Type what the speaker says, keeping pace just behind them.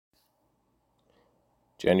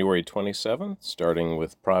January 27th, starting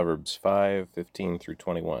with Proverbs 5:15 through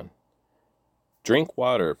 21. Drink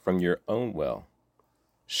water from your own well.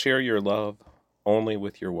 Share your love only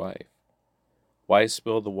with your wife. Why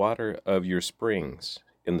spill the water of your springs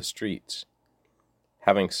in the streets,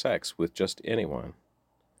 having sex with just anyone?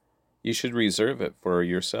 You should reserve it for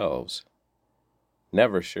yourselves.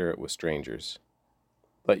 Never share it with strangers.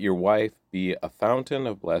 Let your wife be a fountain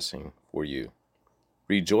of blessing for you.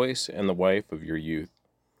 Rejoice in the wife of your youth.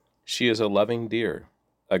 She is a loving deer,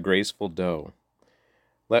 a graceful doe.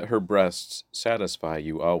 Let her breasts satisfy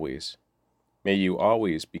you always. May you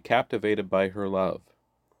always be captivated by her love.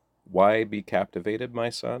 Why be captivated, my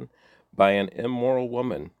son, by an immoral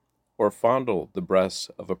woman, or fondle the breasts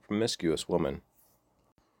of a promiscuous woman?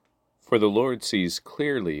 For the Lord sees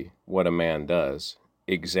clearly what a man does,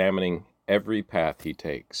 examining every path he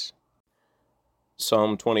takes.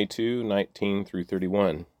 Psalm 22:19 through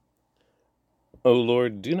 31. O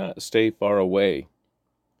Lord, do not stay far away.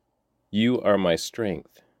 You are my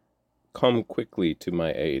strength. Come quickly to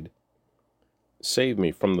my aid. Save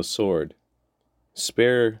me from the sword.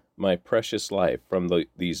 Spare my precious life from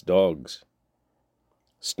these dogs.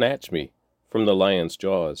 Snatch me from the lion's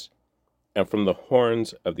jaws and from the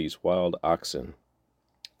horns of these wild oxen.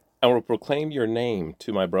 I will proclaim your name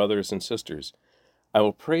to my brothers and sisters. I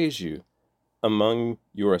will praise you among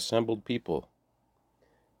your assembled people.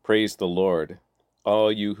 Praise the Lord,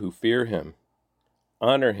 all you who fear him.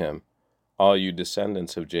 Honor him, all you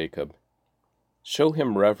descendants of Jacob. Show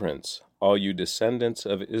him reverence, all you descendants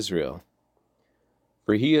of Israel.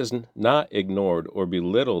 For he has not ignored or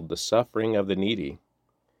belittled the suffering of the needy.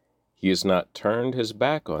 He has not turned his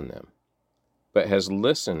back on them, but has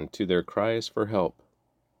listened to their cries for help.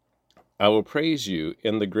 I will praise you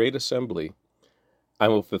in the great assembly. I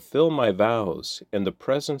will fulfill my vows in the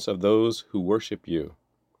presence of those who worship you.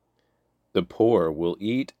 The poor will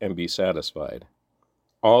eat and be satisfied.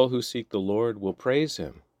 All who seek the Lord will praise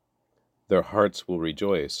him. Their hearts will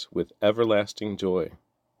rejoice with everlasting joy.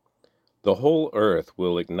 The whole earth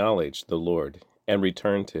will acknowledge the Lord and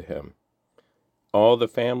return to him. All the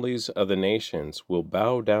families of the nations will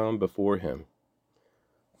bow down before him.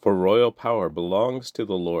 For royal power belongs to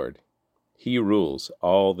the Lord. He rules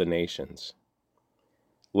all the nations.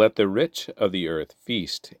 Let the rich of the earth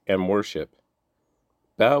feast and worship.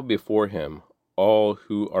 Bow before him, all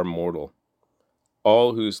who are mortal,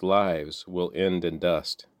 all whose lives will end in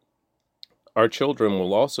dust. Our children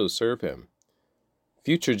will also serve him.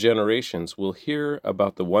 Future generations will hear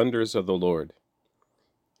about the wonders of the Lord.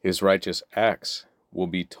 His righteous acts will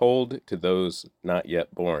be told to those not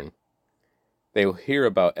yet born. They will hear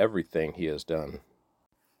about everything he has done.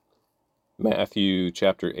 Matthew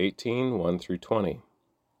chapter 18, 1 through 20.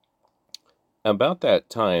 About that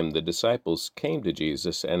time the disciples came to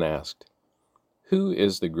Jesus and asked, "Who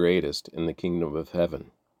is the greatest in the kingdom of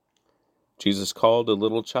heaven?" Jesus called a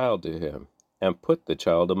little child to him and put the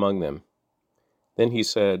child among them. Then he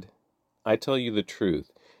said, "I tell you the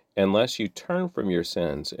truth, unless you turn from your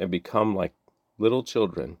sins and become like little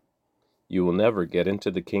children, you will never get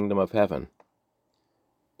into the kingdom of heaven.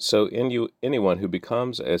 So anyone who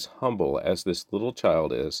becomes as humble as this little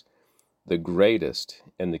child is, the greatest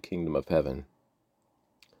in the kingdom of heaven.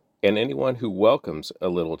 And anyone who welcomes a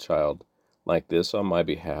little child like this on my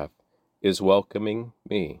behalf is welcoming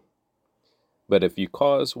me. But if you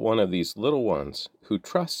cause one of these little ones who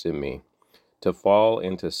trust in me to fall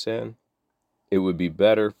into sin, it would be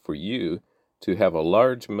better for you to have a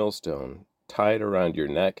large millstone tied around your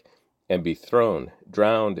neck and be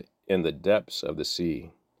drowned in the depths of the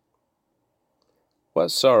sea.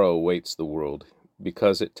 What sorrow awaits the world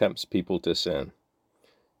because it tempts people to sin?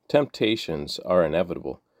 Temptations are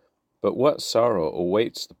inevitable, but what sorrow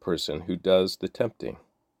awaits the person who does the tempting?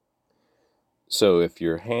 So if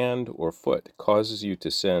your hand or foot causes you to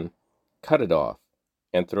sin, cut it off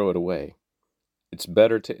and throw it away. It's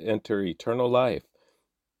better to enter eternal life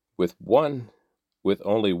with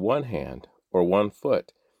only one hand or one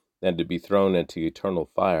foot than to be thrown into eternal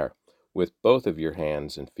fire with both of your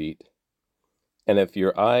hands and feet. And if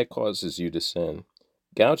your eye causes you to sin,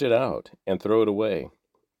 gouge it out and throw it away.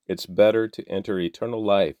 It's better to enter eternal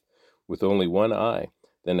life with only one eye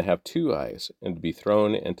than to have two eyes and to be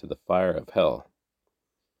thrown into the fire of hell.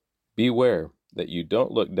 Beware that you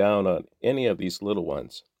don't look down on any of these little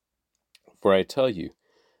ones, for I tell you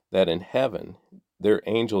that in heaven their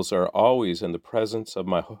angels are always in the presence of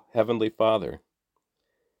my heavenly Father.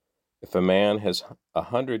 If a man has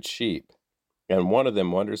 100 sheep and one of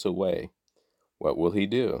them wanders away, what will he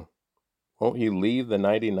do? Won't he leave the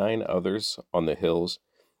 99 others on the hills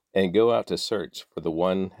and go out to search for the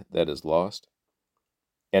one that is lost?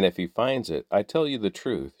 And if he finds it, I tell you the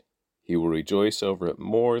truth, he will rejoice over it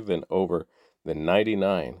more than over the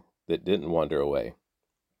 99 that didn't wander away.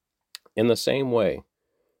 In the same way,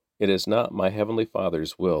 it is not my heavenly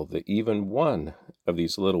Father's will that even one of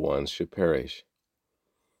these little ones should perish.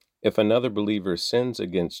 If another believer sins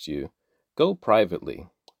against you, go privately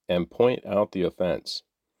and point out the offense.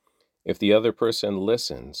 If the other person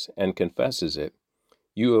listens and confesses it,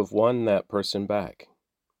 you have won that person back.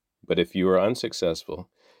 But if you are unsuccessful,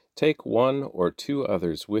 take one or two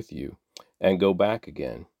others with you and go back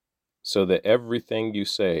again, so that everything you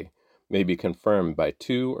say may be confirmed by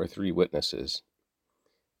 2 or 3 witnesses.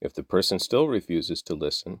 If the person still refuses to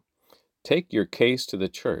listen, take your case to the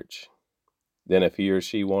church. Then if he or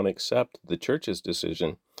she won't accept the church's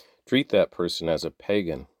decision, treat that person as a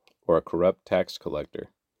pagan or a corrupt tax collector.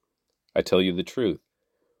 I tell you the truth,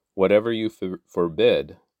 whatever you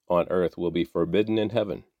forbid on earth will be forbidden in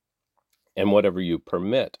heaven, and whatever you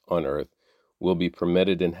permit on earth will be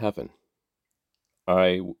permitted in heaven.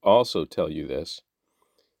 I also tell you this,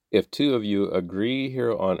 if 2 of you agree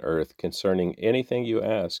here on earth concerning anything you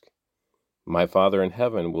ask, my Father in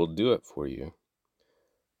heaven will do it for you.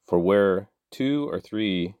 For where 2 or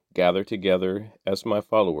 3 gather together as my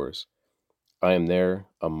followers, I am there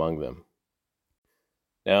among them.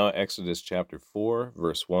 Now Exodus chapter 4,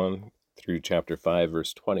 verse 1 through chapter 5,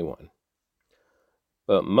 verse 21.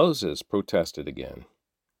 But Moses protested again.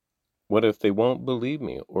 What if they won't believe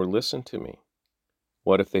me or listen to me?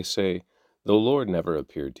 What if they say, the Lord never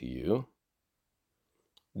appeared to you?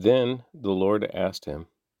 Then the Lord asked him,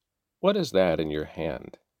 what is that in your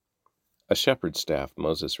hand? A shepherd's staff,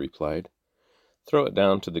 Moses replied. Throw it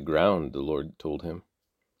down to the ground, the Lord told him.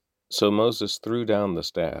 So Moses threw down the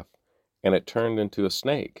staff, and it turned into a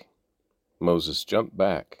snake. Moses jumped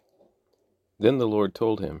back. Then the Lord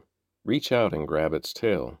told him, reach out and grab its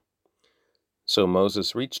tail. So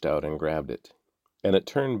Moses reached out and grabbed it, and it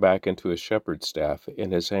turned back into a shepherd's staff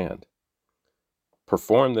in his hand.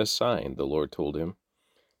 Perform this sign, the Lord told him.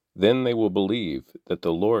 Then they will believe that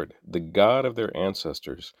the Lord, the God of their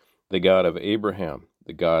ancestors, the God of Abraham,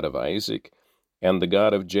 the God of Isaac, and the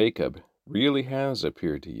God of Jacob, really has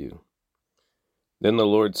appeared to you. Then the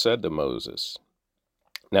Lord said to Moses,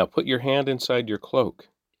 now put your hand inside your cloak.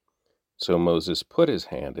 So Moses put his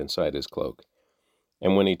hand inside his cloak,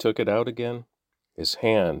 and when he took it out again, his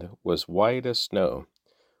hand was white as snow,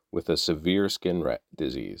 with a severe skin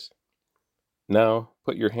disease. Now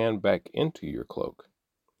put your hand back into your cloak,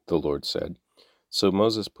 the Lord said. So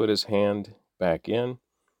Moses put his hand back in,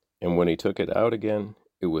 and when he took it out again,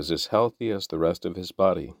 it was as healthy as the rest of his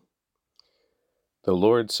body. The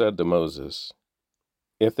Lord said to Moses,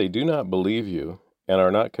 if they do not believe you and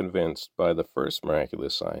are not convinced by the first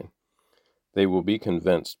miraculous sign, they will be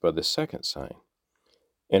convinced by the second sign.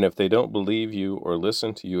 And if they don't believe you or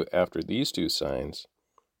listen to you after these 2 signs,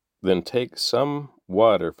 then take some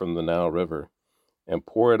water from the Nile River and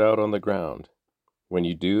pour it out on the ground. When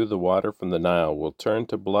you do, the water from the Nile will turn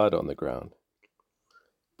to blood on the ground.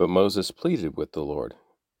 But Moses pleaded with the Lord,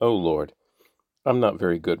 O Lord, I'm not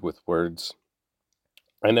very good with words.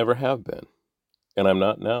 I never have been, and I'm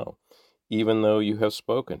not now, even though you have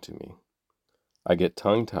spoken to me. I get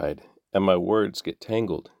tongue-tied, and my words get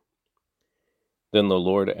tangled. Then the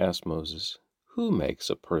Lord asked Moses, who makes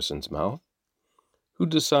a person's mouth? Who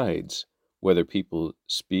decides whether people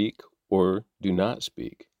speak or do not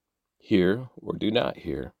speak, hear or do not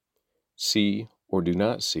hear, see or do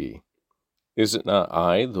not see? Is it not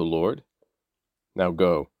I, the Lord? Now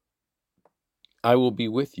go. I will be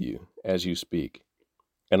with you as you speak,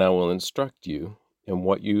 and I will instruct you in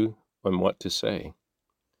what to say.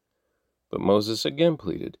 But Moses again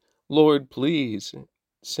pleaded, Lord, please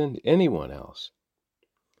send anyone else.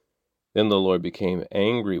 Then the Lord became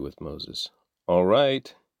angry with Moses. All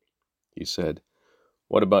right, he said,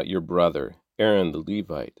 what about your brother, Aaron the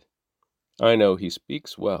Levite? I know he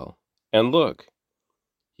speaks well. And look,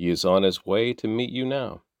 he is on his way to meet you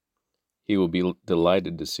now. He will be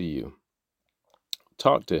delighted to see you.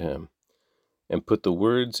 Talk to him and put the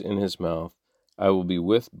words in his mouth. I will be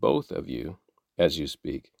with both of you as you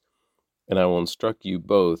speak, and I will instruct you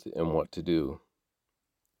both in what to do.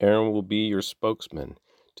 Aaron will be your spokesman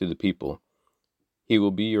to the people. He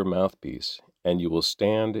will be your mouthpiece, and you will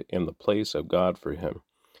stand in the place of God for him,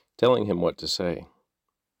 telling him what to say.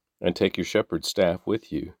 And take your shepherd's staff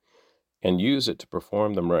with you, and use it to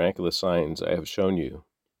perform the miraculous signs I have shown you.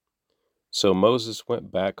 So Moses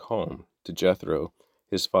went back home to Jethro,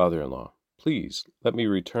 his father-in-law. Please, let me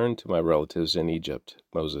return to my relatives in Egypt,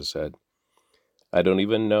 Moses said. I don't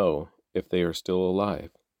even know if they are still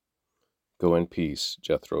alive. Go in peace,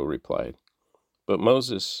 Jethro replied. But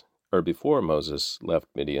Moses before Moses left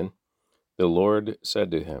Midian, the Lord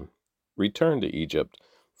said to him, "Return to Egypt,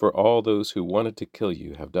 for all those who wanted to kill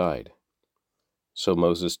you have died." So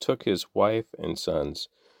Moses took his wife and sons,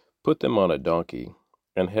 put them on a donkey,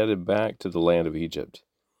 and headed back to the land of Egypt.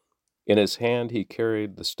 In his hand he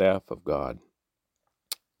carried the staff of God.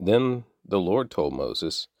 Then the Lord told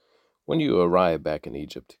Moses, "When you arrive back in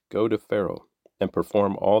Egypt, go to Pharaoh and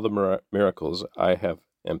perform all the miracles I have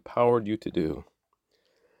empowered you to do.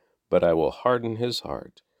 But I will harden his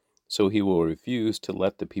heart, so he will refuse to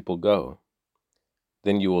let the people go.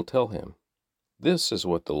 Then you will tell him, 'This is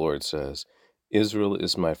what the Lord says: Israel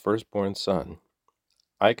is my firstborn son.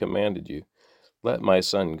 I commanded you, let my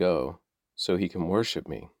son go, so he can worship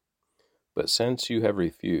me. But since you have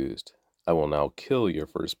refused, I will now kill your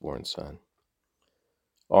firstborn son.'"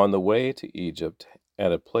 On the way to Egypt,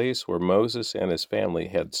 at a place where Moses and his family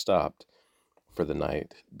had stopped for the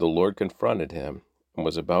night, the Lord confronted him and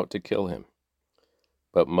was about to kill him.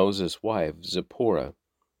 But Moses' wife, Zipporah,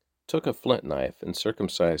 took a flint knife and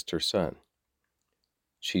circumcised her son.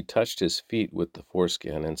 She touched his feet with the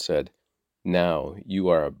foreskin and said, "Now you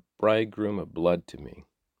are a bridegroom of blood to me."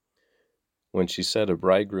 When she said a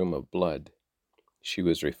bridegroom of blood, she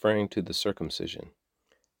was referring to the circumcision.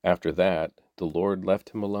 After that, the Lord left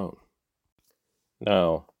him alone.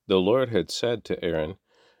 Now, the Lord had said to Aaron,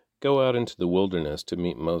 "Go out into the wilderness to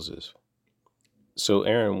meet Moses." So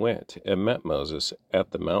Aaron went and met Moses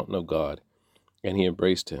at the mountain of God, and he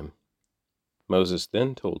embraced him. Moses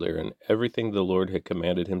then told Aaron everything the Lord had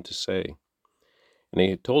commanded him to say, and he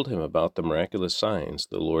had told him about the miraculous signs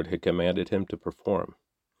the Lord had commanded him to perform.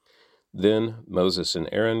 Then Moses and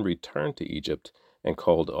Aaron returned to Egypt and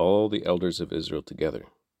called all the elders of Israel together.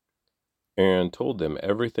 Aaron told them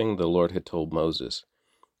everything the Lord had told Moses,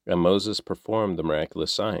 and Moses performed the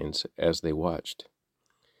miraculous signs as they watched.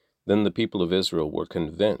 Then the people of Israel were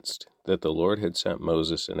convinced that the Lord had sent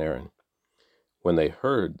Moses and Aaron. When they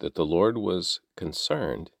heard that the Lord was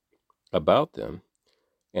concerned about them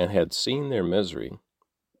and had seen their misery,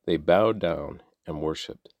 they bowed down and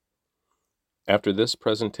worshipped. After this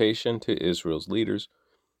presentation to Israel's leaders,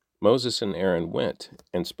 Moses and Aaron went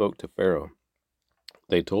and spoke to Pharaoh.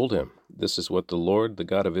 They told him, "This is what the Lord, the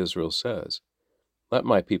God of Israel, says: Let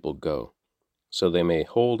my people go, so they may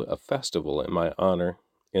hold a festival in my honor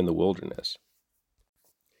in the wilderness."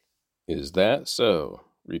 "Is that so?"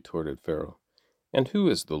 retorted Pharaoh. "And who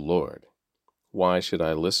is the Lord? Why should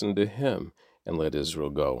I listen to him and let Israel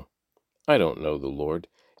go? I don't know the Lord,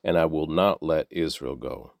 and I will not let Israel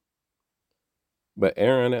go." But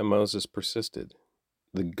Aaron and Moses persisted.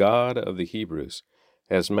 "The God of the Hebrews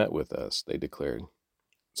has met with us," they declared.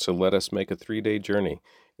 "So let us make a 3-day journey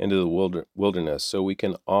into the wilderness so we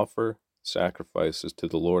can offer sacrifices to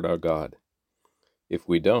the Lord our God. If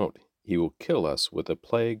we don't, he will kill us with a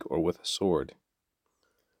plague or with a sword."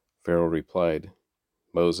 Pharaoh replied,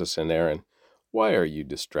 "Moses and Aaron, why are you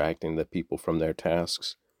distracting the people from their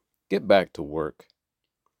tasks? Get back to work.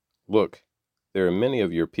 Look, there are many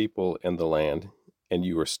of your people in the land, and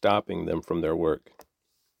you are stopping them from their work."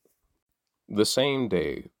 The same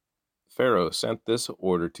day, Pharaoh sent this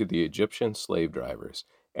order to the Egyptian slave drivers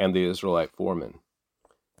and the Israelite foremen: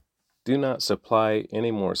 "Do not supply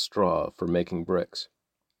any more straw for making bricks.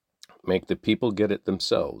 Make the people get it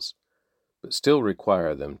themselves, but still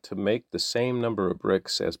require them to make the same number of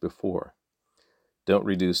bricks as before. Don't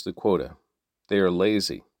reduce the quota. They are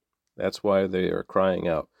lazy. That's why they are crying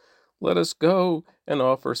out, 'Let us go and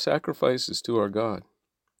offer sacrifices to our God.'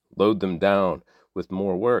 Load them down with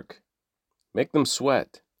more work. Make them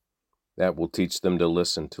sweat. That will teach them to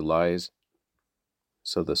listen to lies."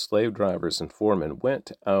 So the slave drivers and foremen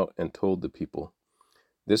went out and told the people,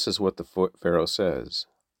 "This is what the Pharaoh says: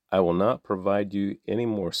 I will not provide you any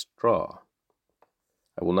more straw.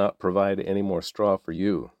 I will not provide any more straw for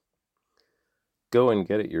you. Go and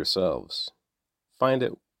get it yourselves. Find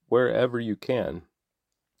it wherever you can,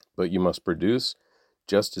 but you must produce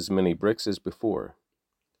just as many bricks as before."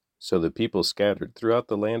 So the people scattered throughout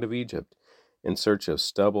the land of Egypt in search of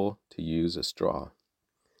stubble to use as straw.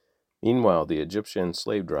 Meanwhile, the Egyptian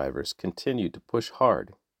slave drivers continued to push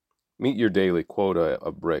hard. "Meet your daily quota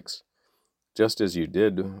of bricks, just as you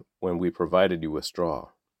did when we provided you with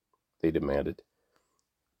straw," they demanded.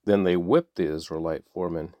 Then they whipped the Israelite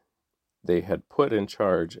foremen they had put in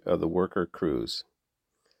charge of the worker crews.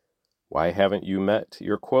 "Why haven't you met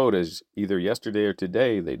your quotas either yesterday or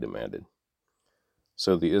today?" they demanded.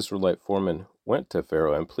 So the Israelite foreman went to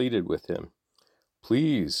Pharaoh and pleaded with him.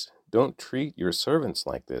 "Please, don't treat your servants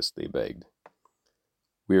like this," they begged.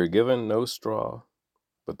 "We are given no straw,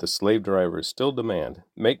 but the slave drivers still demand,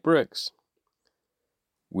 'Make bricks.'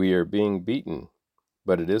 We are being beaten,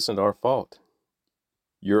 But it isn't our fault.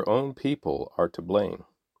 Your own people are to blame."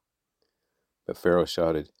 But Pharaoh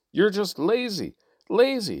shouted, "You're just lazy,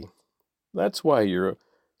 lazy. That's why you're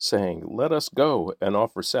saying, 'Let us go and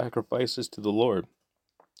offer sacrifices to the Lord.'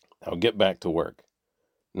 Now get back to work.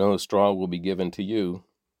 No straw will be given to you,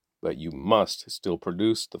 but you must still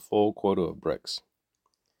produce the full quota of bricks."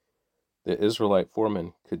 The Israelite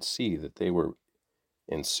foremen could see that they were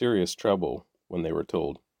in serious trouble when they were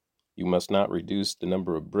told, "You must not reduce the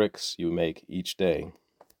number of bricks you make each day."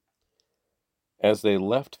 As they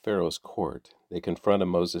left Pharaoh's court, they confronted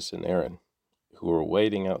Moses and Aaron, who were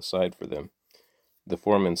waiting outside for them. The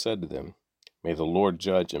foreman said to them, "May the Lord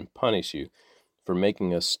judge and punish you for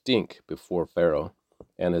making us stink before Pharaoh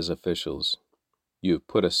and his officials. You have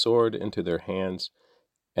put a sword into their hands,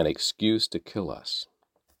 an excuse to kill us."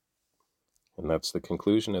 And that's the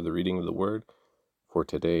conclusion of the reading of the Word for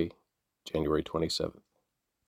today, January 27th.